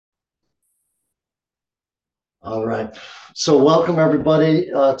All right. So, welcome everybody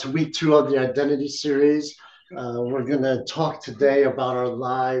to week two of the Identity series. We're going to talk today about our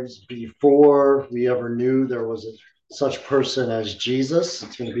lives before we ever knew there was such person as Jesus.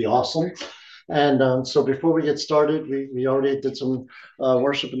 It's going to be awesome. And so, before we get started, we already did some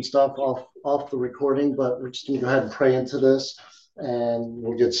worship and stuff off the recording, but we're just going to go ahead and pray into this and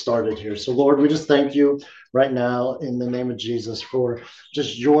we'll get started here. So, Lord, we just thank you right now in the name of Jesus for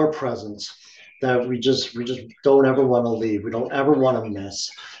just your presence that we just don't ever want to leave. We don't ever want to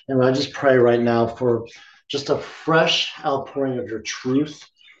miss. And I just pray right now for just a fresh outpouring of your truth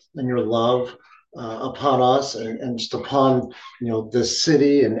and your love upon us and just upon this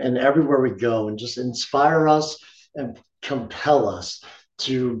city and everywhere we go, and just inspire us and compel us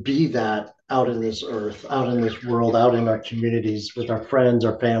to be that out in this earth, out in this world, out in our communities with our friends,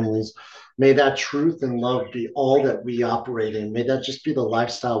 our families. May that truth and love be all that we operate in. May that just be the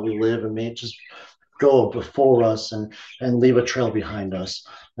lifestyle we live, and may it just go before us and leave a trail behind us.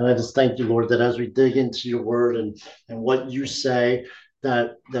 And I just thank you, Lord, that as we dig into your word and what you say,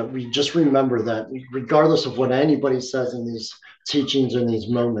 that we just remember that regardless of what anybody says in these teachings in these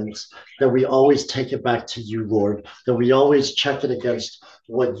moments, that we always take it back to you, Lord, that we always check it against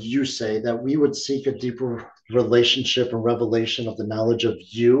what you say, that we would seek a deeper relationship and revelation of the knowledge of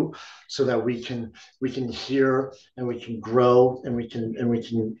you, so that we can hear and we can grow and we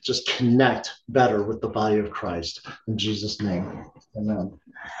can just connect better with the body of Christ. In Jesus' name, amen.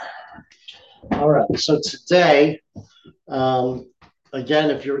 All right. So today, um, again,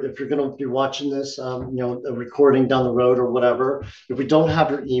 if you're going to be watching this, a recording down the road or whatever, if we don't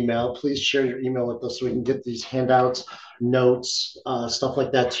have your email, please share your email with us so we can get these handouts, notes, stuff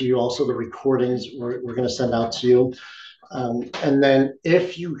like that to you. Also, the recordings we're going to send out to you. And then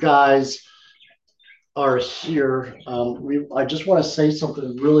if you guys are here, I just want to say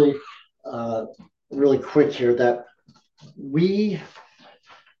something uh, really quick here, that we,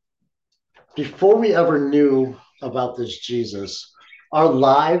 before we ever knew about this Jesus, our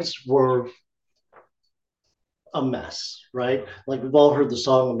lives were a mess, right? Like we've all heard the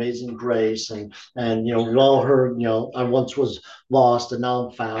song "Amazing Grace," and we've all heard, I once was lost and now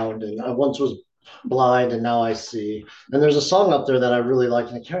I'm found, and I once was blind and now I see. And there's a song up there that I really like,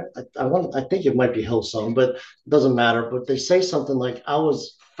 and I think it might be Hillsong, but it doesn't matter. But they say something like, "I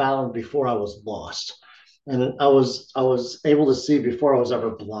was found before I was lost, and I was able to see before I was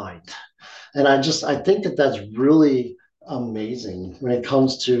ever blind." And I think that that's really amazing when it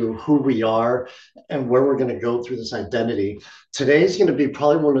comes to who we are and where we're going to go through this identity. Today's going to be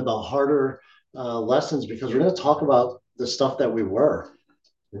probably one of the harder lessons, because we're going to talk about the stuff that we were.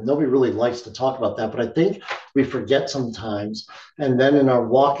 Nobody really likes to talk about that, but I think we forget sometimes. And then in our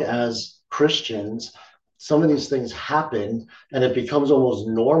walk as Christians, some of these things happen and it becomes almost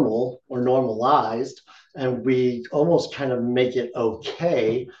normal or normalized. And we almost kind of make it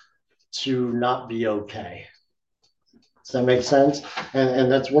okay to not be okay. Does that make sense? And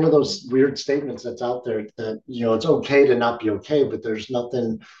that's one of those weird statements that's out there, that it's okay to not be okay, but there's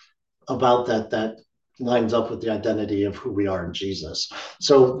nothing about that lines up with the identity of who we are in Jesus.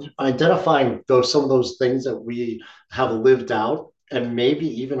 So identifying some of those things that we have lived out and maybe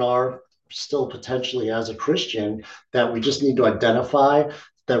even are still potentially as a Christian, that we just need to identify,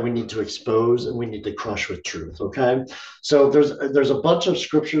 that we need to expose, and we need to crush with truth. Okay. So there's a bunch of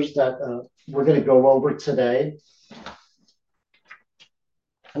scriptures that we're going to go over today,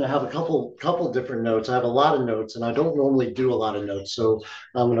 and I have a couple different notes. I have a lot of notes, and I don't normally do a lot of notes, so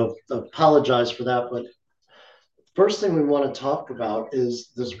I'm going to apologize for that. But first thing we want to talk about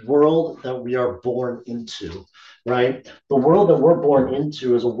is this world that we are born into, right? The world that we're born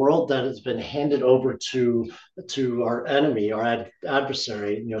into is a world that has been handed over to our enemy, our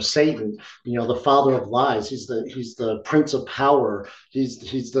adversary, Satan, the father of lies. He's the prince of power. He's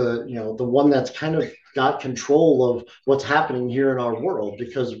the one that's kind of got control of what's happening here in our world,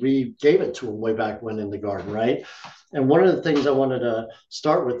 because we gave it to him way back when in the garden, right? And one of the things I wanted to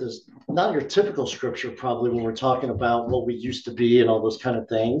start with is not your typical scripture, probably, when we're talking about what we used to be and all those kind of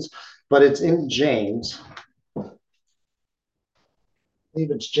things, but it's in James. I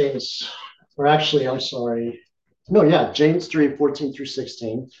believe it's James, or actually, I'm sorry. No, yeah, James 3:14 through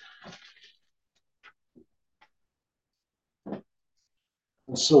 16.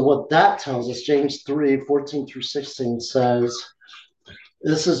 And so what that tells us, James 3:14 through 16 says,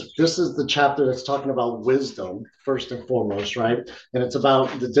 this is the chapter that's talking about wisdom first and foremost, right? And it's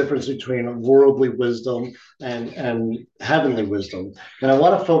about the difference between worldly wisdom and heavenly wisdom. And I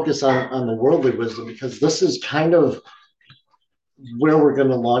want to focus on the worldly wisdom, because this is kind of where we're going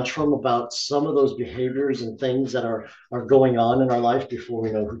to launch from about some of those behaviors and things that are going on in our life before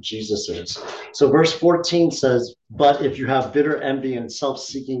we know who Jesus is. So verse 14 says, but if you have bitter envy and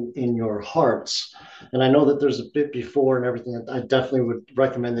self-seeking in your hearts, and I know that there's a bit before and everything, I definitely would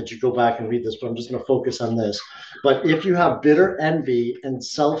recommend that you go back and read this, but I'm just going to focus on this. But if you have bitter envy and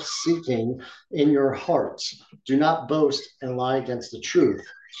self-seeking in your hearts, do not boast and lie against the truth.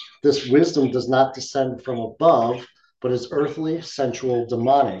 This wisdom does not descend from above, but is earthly, sensual,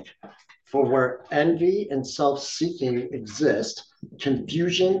 demonic. For where envy and self seeking exist,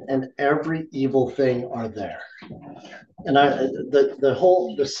 confusion and every evil thing are there. And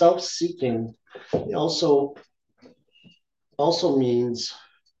the self seeking also means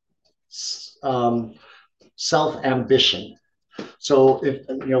self ambition. So if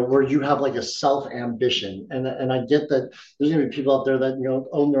where you have like a self ambition, and I get that there's gonna be people out there that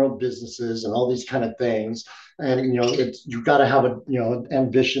own their own businesses and all these kind of things, and it's you got to have a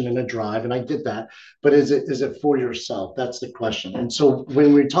ambition and a drive, and I get that. But is it for yourself? That's the question. And so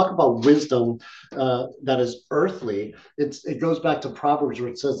when we talk about wisdom that is earthly, it goes back to Proverbs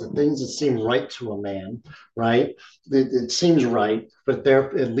where it says the things that seem right to a man, right? It seems right, but there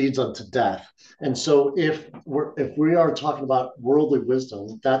it leads unto death. And so if we are talking about worldly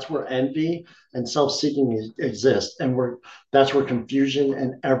wisdom, that's where envy and self-seeking exist, and that's where confusion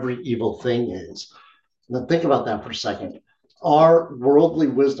and every evil thing is. Now think about that for a second. Our worldly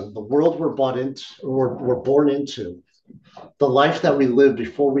wisdom, the world we're bought into, or we're born into, the life that we lived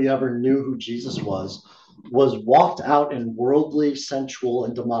before we ever knew who Jesus was walked out in worldly, sensual,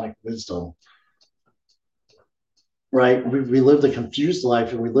 and demonic wisdom. Right? We lived a confused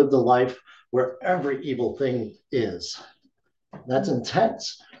life, and we lived a life where every evil thing is. That's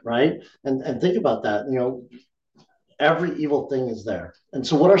intense, right? And think about that. Every evil thing is there. And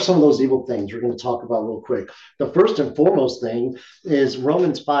so, what are some of those evil things we're going to talk about real quick? The first and foremost thing is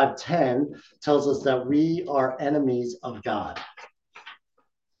Romans 5:10 tells us that we are enemies of God.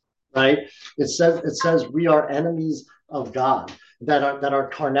 Right? It says we are enemies of God. That our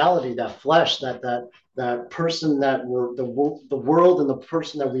carnality, that flesh, that person that we're the world and the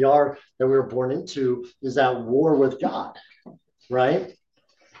person that we were born into is at war with God, right?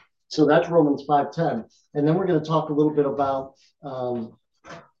 So that's Romans 5:10. And then we're going to talk a little bit about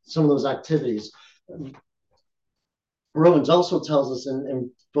some of those activities. Romans also tells us in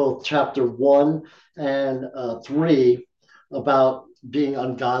both chapter 1 and 3 about being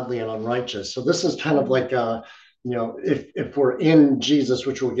ungodly and unrighteous. So this is kind of like if we're in Jesus,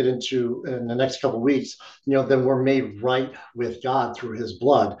 which we'll get into in the next couple of weeks, then we're made right with God through his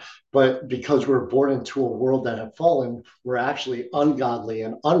blood. But because we're born into a world that have fallen, we're actually ungodly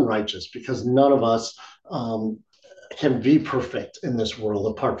and unrighteous because none of us can be perfect in this world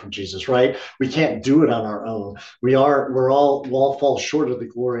apart from Jesus, right? We can't do it on our own. We'll all fall short of the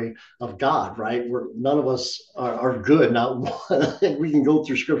glory of God, right? None of us are good. Not we can go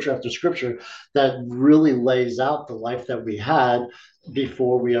through scripture after scripture that really lays out the life that we had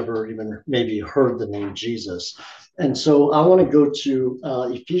before we ever even maybe heard the name Jesus. And so I want to go to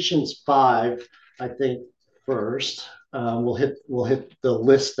Ephesians 5, I think, first. We'll hit the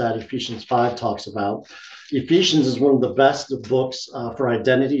list that Ephesians 5 talks about. Ephesians is one of the best books for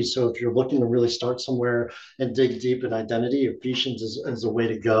identity. So if you're looking to really start somewhere and dig deep in identity, Ephesians is a way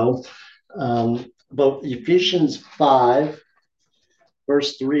to go. But Ephesians 5,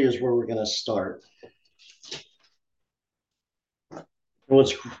 verse 3 is where we're going to start.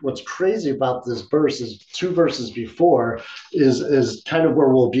 What's crazy about this verse is 2 verses before is kind of where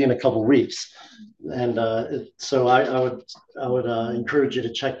we'll be in a couple weeks, and so I would encourage you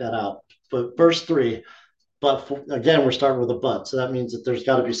to check that out. But verse 3, but again we're starting with a but, so that means that there's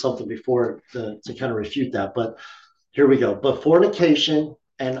got to be something before to kind of refute that. But here we go. But fornication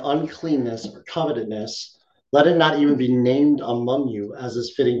and uncleanness or covetousness, let it not even be named among you as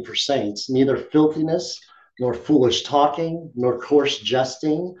is fitting for saints, neither filthiness, nor foolish talking, nor coarse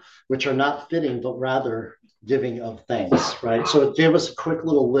jesting, which are not fitting, but rather giving of thanks, right? So it gave us a quick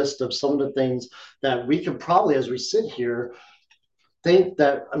little list of some of the things that we could probably, as we sit here, think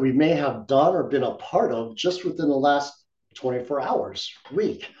that we may have done or been a part of just within the last 24 hours,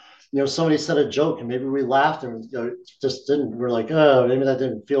 week. Somebody said a joke and maybe we laughed and just didn't. We're like, oh, maybe that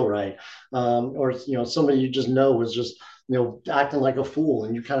didn't feel right. Or somebody you just know was just acting like a fool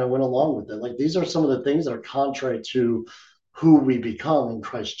and you kind of went along with it. Like these are some of the things that are contrary to who we become in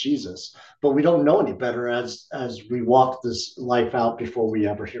Christ Jesus. But we don't know any better as we walk this life out before we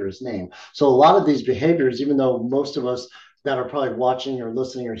ever hear his name. So a lot of these behaviors, even though most of us that are probably watching or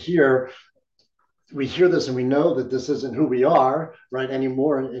listening or here, we hear this and we know that this isn't who we are, right,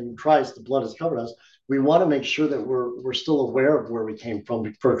 anymore in Christ. The blood has covered us. we want to make sure that we're still aware of where we came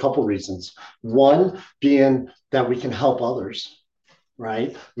from for a couple reasons. One being that we can help others,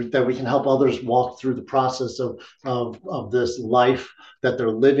 right? That we can help others walk through the process of this life that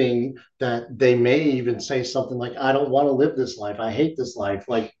they're living, that they may even say something like, I don't want to live this life. I hate this life.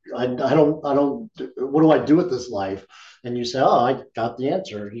 Like, what do I do with this life? And you say, oh, I got the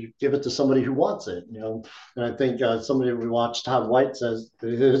answer. You give it to somebody who wants it, you know? And I think somebody we watched, Todd White, says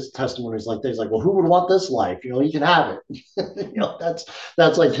his testimony is like this, like, well, who would want this life? You know, you can have it. You know,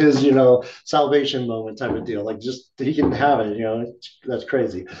 that's like his, you know, salvation moment type of deal. Like, just he can have it, you know. That's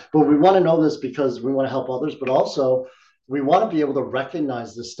crazy. But we want to know this because we want to help others, but also we want to be able to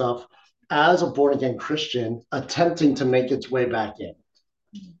recognize this stuff as a born again Christian attempting to make its way back in.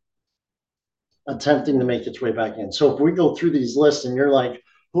 Attempting to make its way back in. So if we go through these lists and you're like,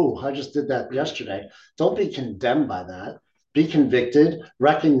 oh, I just did that yesterday, don't be condemned by that. Be convicted,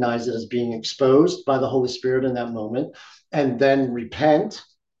 recognize it as being exposed by the Holy Spirit in that moment, and then repent,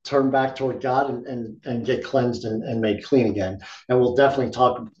 turn back toward God, and get cleansed and made clean again. And we'll definitely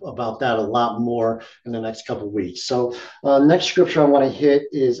talk about that a lot more in the next couple of weeks. So next scripture I want to hit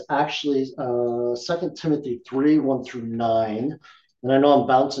is actually 2 Timothy 3, 1 through 9. And I know I'm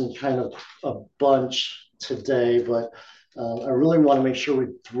bouncing kind of a bunch today, but I really want to make sure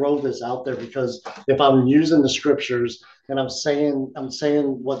we throw this out there, because if I'm using the scriptures and I'm saying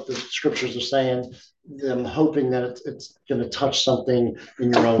what the scriptures are saying, I'm hoping that it's going to touch something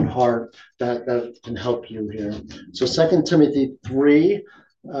in your own heart that can help you here. So 2 Timothy 3,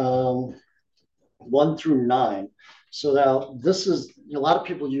 1 through 9. So now this is, a lot of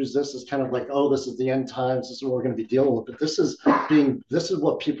people use this as kind of like, oh, this is the end times, this is what we're going to be dealing with. But this is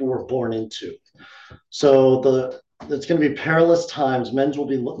what people were born into. So it's going to be perilous times. Men will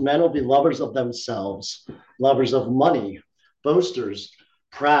be lovers of themselves, lovers of money, boasters,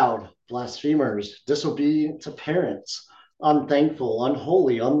 proud, blasphemers, disobedient to parents, unthankful,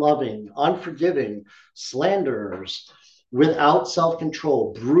 unholy, unloving, unforgiving, slanderers, without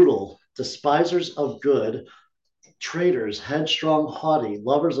self-control, brutal, despisers of good, traitors, headstrong, haughty,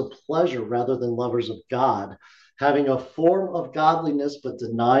 lovers of pleasure rather than lovers of God, having a form of godliness but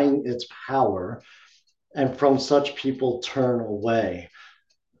denying its power, and from such people turn away.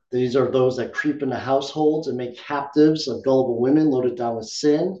 These are those that creep into households and make captives of gullible women loaded down with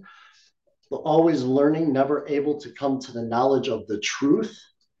sin, but always learning, never able to come to the knowledge of the truth,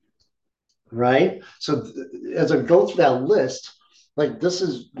 right? So as I go through that list, like, this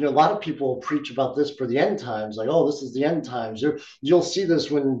is, a lot of people preach about this for the end times, like, oh, this is the end times. You'll see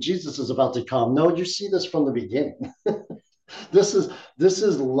this when Jesus is about to come. No, you see this from the beginning. This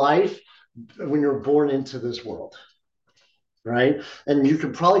is life when you're born into this world, right? And you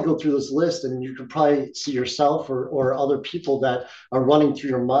could probably go through this list and you could probably see yourself or other people that are running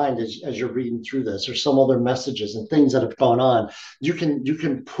through your mind as you're reading through this, or some other messages and things that have gone on. You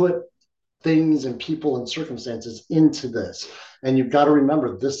can put things and people and circumstances into this. And you've got to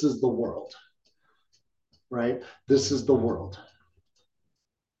remember, this is the world, right? This is the world.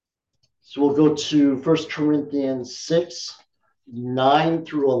 So we'll go to 1 Corinthians 6, 9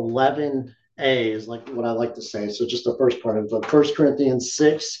 through 11a is like what I like to say. So just the first part of it. 1 Corinthians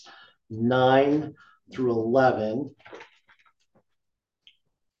 6, 9 through 11.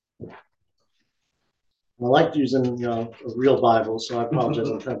 I like using a real Bible, so I apologize.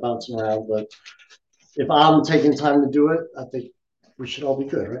 I'm kind of bouncing around, but if I'm taking time to do it, I think we should all be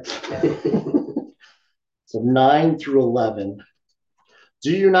good, right? So 9 through 11.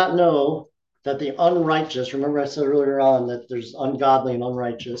 Do you not know that the unrighteous, remember I said earlier on that there's ungodly and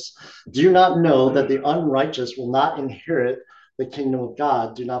unrighteous. Do you not know that the unrighteous will not inherit the kingdom of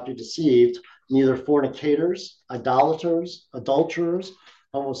God? Do not be deceived. Neither fornicators, idolaters, adulterers,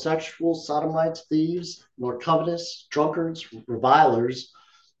 homosexuals, sodomites, thieves, nor covetous, drunkards, revilers,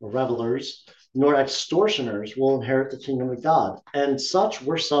 or revelers, nor extortioners will inherit the kingdom of God. And such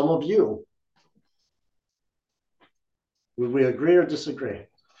were some of you. Would we agree or disagree?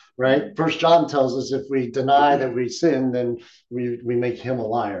 Right? First John tells us if we deny that we sin, then we make him a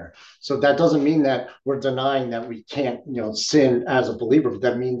liar. So that doesn't mean that we're denying that we can't, sin as a believer, but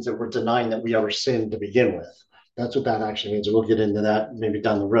that means that we're denying that we ever sinned to begin with. That's what that actually means. We'll get into that maybe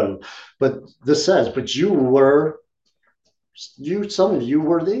down the road. But this says, but some of you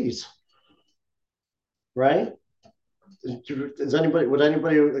were these, right? Would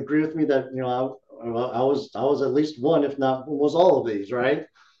anybody agree with me that, I was at least one, if not was all of these, right?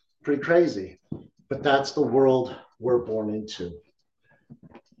 Pretty crazy. But that's the world we're born into. And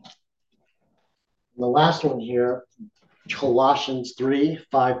the last one here, Colossians 3,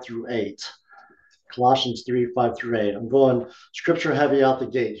 5 through 8. Colossians 3, 5 through 8. I'm going scripture heavy out the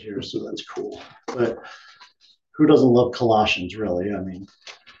gate here, so that's cool. But who doesn't love Colossians, really? I mean,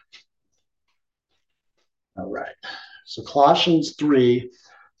 all right. So Colossians 3,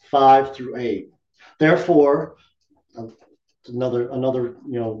 5 through 8. Therefore, another,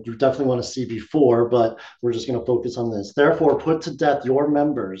 you definitely want to see before, but we're just going to focus on this. Therefore, put to death your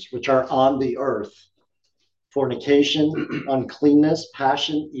members which are on the earth: fornication, uncleanness,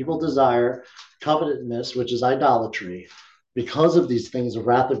 passion, evil desire, covetousness, which is idolatry. Because of these things, the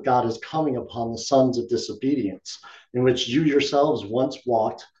wrath of God is coming upon the sons of disobedience, in which you yourselves once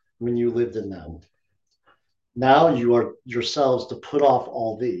walked when you lived in them. Now you are yourselves to put off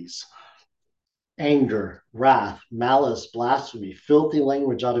all these: anger, wrath, malice, blasphemy, filthy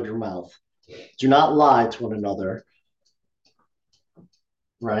language out of your mouth. Do not lie to one another,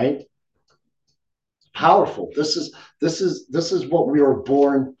 right? Powerful. This is what we were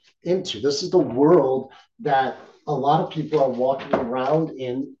born into. This is the world that a lot of people are walking around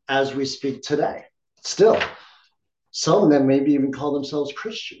in as we speak today. Still, some of them maybe even call themselves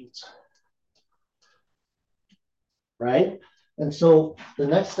Christians, right? And so the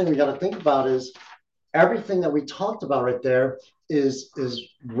next thing we got to think about is everything that we talked about right there is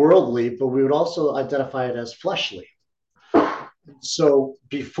worldly, but we would also identify it as fleshly. So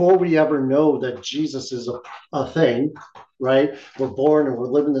before we ever know that Jesus is a thing, right? We're born and we're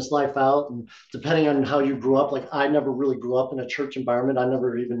living this life out. And depending on how you grew up, like I never really grew up in a church environment. I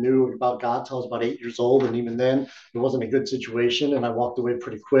never even knew about God till I was about 8 years old. And even then, it wasn't a good situation. And I walked away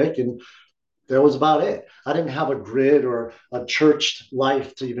pretty quick. And that was about it. I didn't have a grid or a church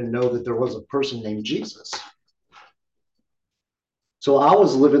life to even know that there was a person named Jesus. So I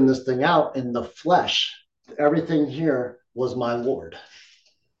was living this thing out in the flesh. Everything here was my Lord.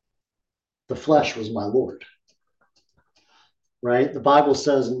 The flesh was my Lord, right? The Bible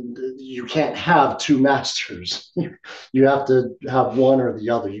says you can't have two masters. You have to have one or the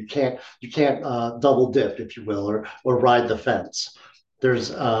other. You can't double dip, if you will, or ride the fence.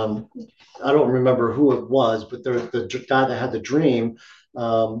 There's I don't remember who it was, but the guy that had the dream.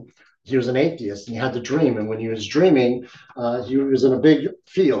 He was an atheist and he had the dream. And when he was dreaming, he was in a big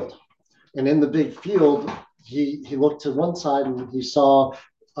field. And in the big field, he looked to one side and he saw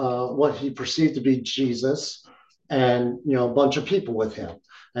what he perceived to be Jesus and a bunch of people with him.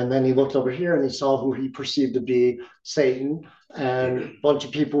 And then he looked over here and he saw who he perceived to be Satan and a bunch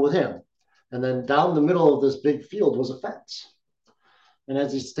of people with him. And then down the middle of this big field was a fence. And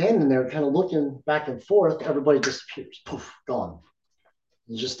as he's standing there, kind of looking back and forth, everybody disappears. Poof, gone.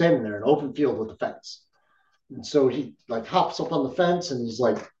 He's just standing there in an open field with a fence. And so he like hops up on the fence and he's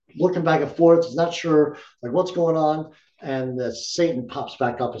like looking back and forth. He's not sure like what's going on. And the Satan pops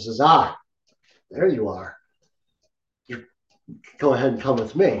back up and says, there you are. Go ahead and come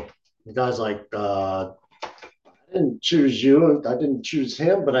with me. The guy's like, I didn't choose you. I didn't choose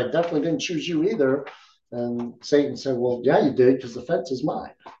him, but I definitely didn't choose you either. And Satan said, well, yeah, you did, because the fence is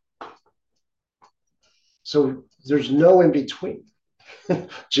mine. So there's no in between.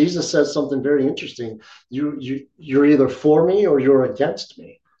 Jesus says something very interesting. You're either for me or you're against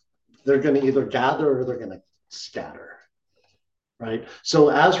me. They're going to either gather or they're going to scatter. Right? So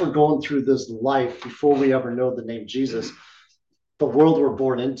as we're going through this life, before we ever know the name Jesus, the world we're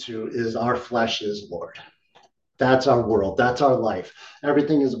born into is our flesh is Lord. That's our world. That's our life.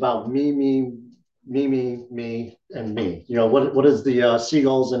 Everything is about me, and me. What is the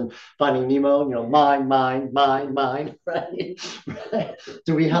seagulls and Finding Nemo? Mine, mine, right? Right?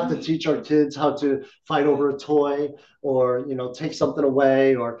 Do we have to teach our kids how to fight over a toy or, take something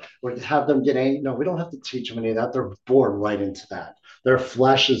away or have them get angry? No, we don't have to teach them any of that. They're born right into that. Their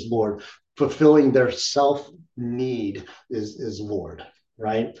flesh is Lord. Fulfilling their self need is Lord,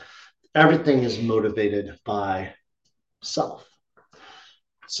 right? Everything is motivated by self.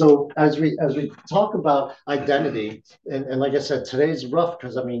 So as we talk about identity, and like I said, today's rough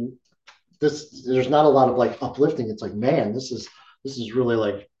because there's not a lot of like uplifting. It's like, man, this is really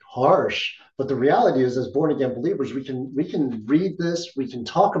like harsh. But the reality is, as born again believers, we can read this, we can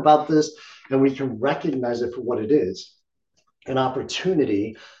talk about this, and we can recognize it for what it is, an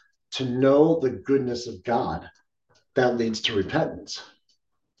opportunity to know the goodness of God that leads to repentance,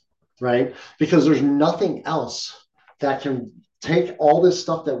 right? Because there's nothing else that can take all this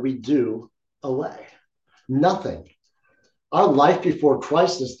stuff that we do away. Nothing. Our life before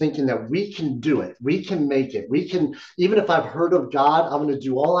Christ is thinking that we can do it. We can make it. We can, even if I've heard of God, I'm going to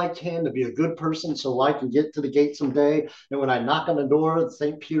do all I can to be a good person so I can get to the gate someday. And when I knock on the door,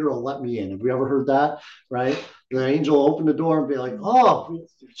 St. Peter will let me in. Have you ever heard that? Right? The angel will open the door and be like, oh,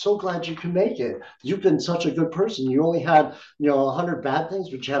 so glad you can make it. You've been such a good person. You only had, 100 bad things,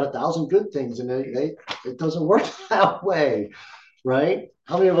 but you had 1,000 good things. And it doesn't work that way, right?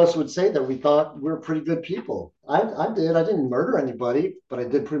 How many of us would say that we thought we were pretty good people? I did. I didn't murder anybody, but I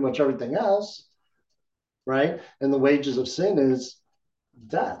did pretty much everything else, right? And the wages of sin is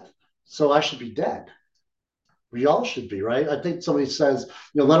death. So I should be dead. We all should be, right? I think somebody says,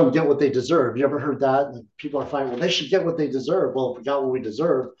 let them get what they deserve. You ever heard that? Like, people are finding, well, they should get what they deserve. Well, if we got what we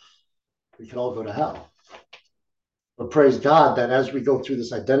deserve, we could all go to hell. But praise God that as we go through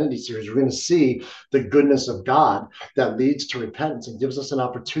this identity series, we're going to see the goodness of God that leads to repentance and gives us an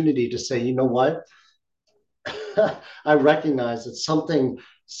opportunity to say, you know what? I recognize that something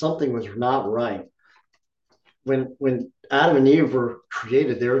was not right. When Adam and Eve were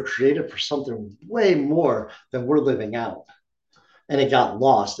created, they were created for something way more than we're living out. And it got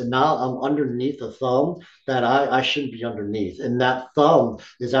lost. And now I'm underneath a thumb that I shouldn't be underneath. And that thumb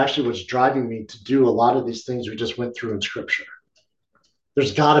is actually what's driving me to do a lot of these things we just went through in scripture.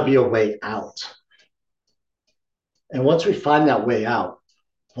 There's got to be a way out. And once we find that way out,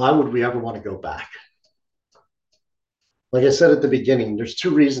 why would we ever want to go back? Like I said at the beginning, there's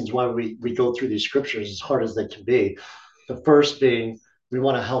two reasons why we go through these scriptures as hard as they can be. The first being we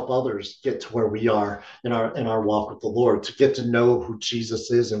want to help others get to where we are in our walk with the Lord, to get to know who Jesus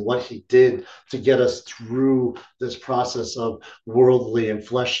is and what he did to get us through this process of worldly and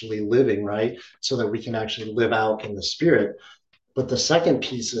fleshly living, right? So that we can actually live out in the spirit. But the second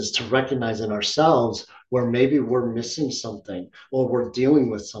piece is to recognize in ourselves where maybe we're missing something or we're dealing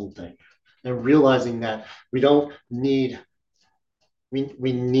with something, and realizing that we don't need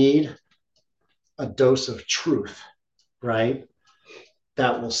we need a dose of truth, right?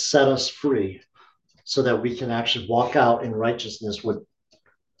 That will set us free so that we can actually walk out in righteousness what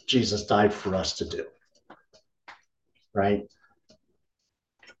Jesus died for us to do, right?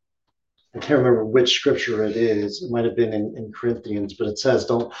 I can't remember which scripture it is. It might have been in Corinthians, but it says,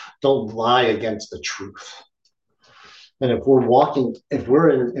 don't lie against the truth. And if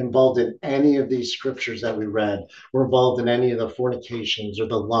we're involved in any of these scriptures that we read, we're involved in any of the fornications or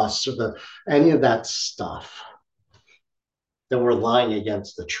the lusts or any of that stuff, then we're lying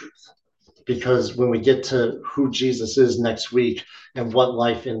against the truth. Because when we get to who Jesus is next week and what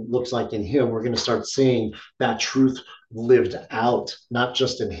life looks like in him, we're going to start seeing that truth lived out, not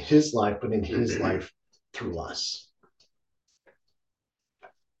just in his life, but in his life through us.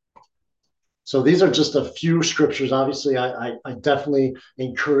 So these are just a few scriptures. Obviously, I definitely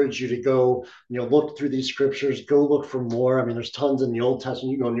encourage you to go, look through these scriptures, go look for more. I mean, there's tons in the Old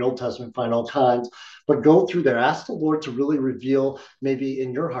Testament. You can go in the Old Testament, find all kinds, but go through there. Ask the Lord to really reveal maybe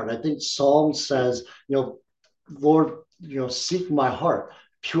in your heart. I think Psalm says, Lord, seek my heart,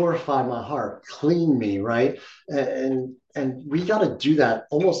 purify my heart, clean me, right? And we got to do that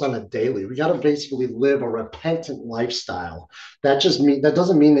almost on a daily. We got to basically live a repentant lifestyle. That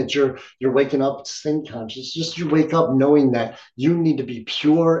doesn't mean that you're waking up sin conscious. Just you wake up knowing that you need to be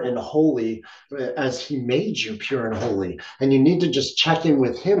pure and holy as he made you pure and holy. And you need to just check in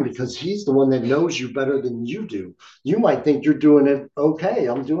with him because he's the one that knows you better than you do. You might think you're doing it okay.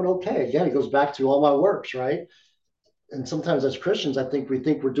 I'm doing okay. Again, it goes back to all my works, right? And sometimes as Christians, I think we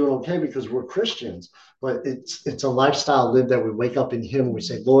think we're doing okay because we're Christians, but it's a lifestyle lived that we wake up in him. We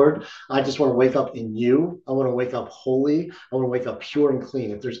say, Lord, I just want to wake up in you. I want to wake up holy. I want to wake up pure and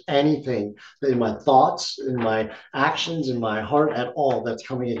clean. If there's anything in my thoughts, in my actions, in my heart at all that's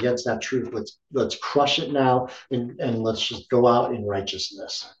coming against that truth, let's crush it now and let's just go out in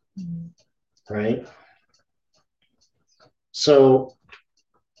righteousness. Right? So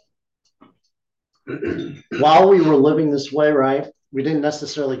while we were living this way, right, we didn't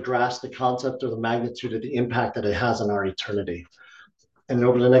necessarily grasp the concept or the magnitude of the impact that it has on our eternity. And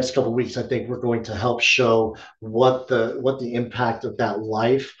over the next couple of weeks, I think we're going to help show what the impact of that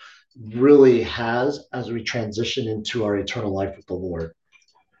life really has as we transition into our eternal life with the Lord.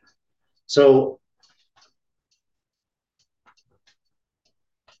 So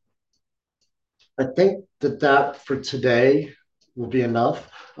I think that for today will be enough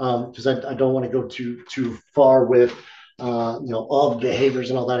because I don't want to go too far with all the behaviors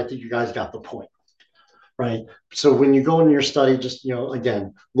and all that. I think you guys got the point, right? So when you go into your study, just,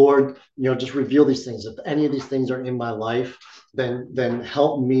 again, Lord, just reveal these things. If any of these things are in my life, then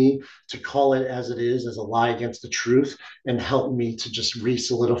help me to call it as it is, as a lie against the truth, and help me to just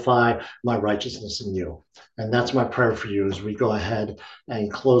re-solidify my righteousness in you. And that's my prayer for you as we go ahead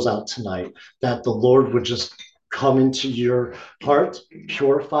and close out tonight, that the Lord would just come into your heart,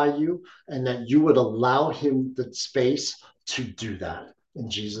 purify you, and that you would allow him the space to do that. In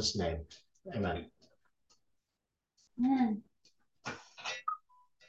Jesus' name, amen. Amen.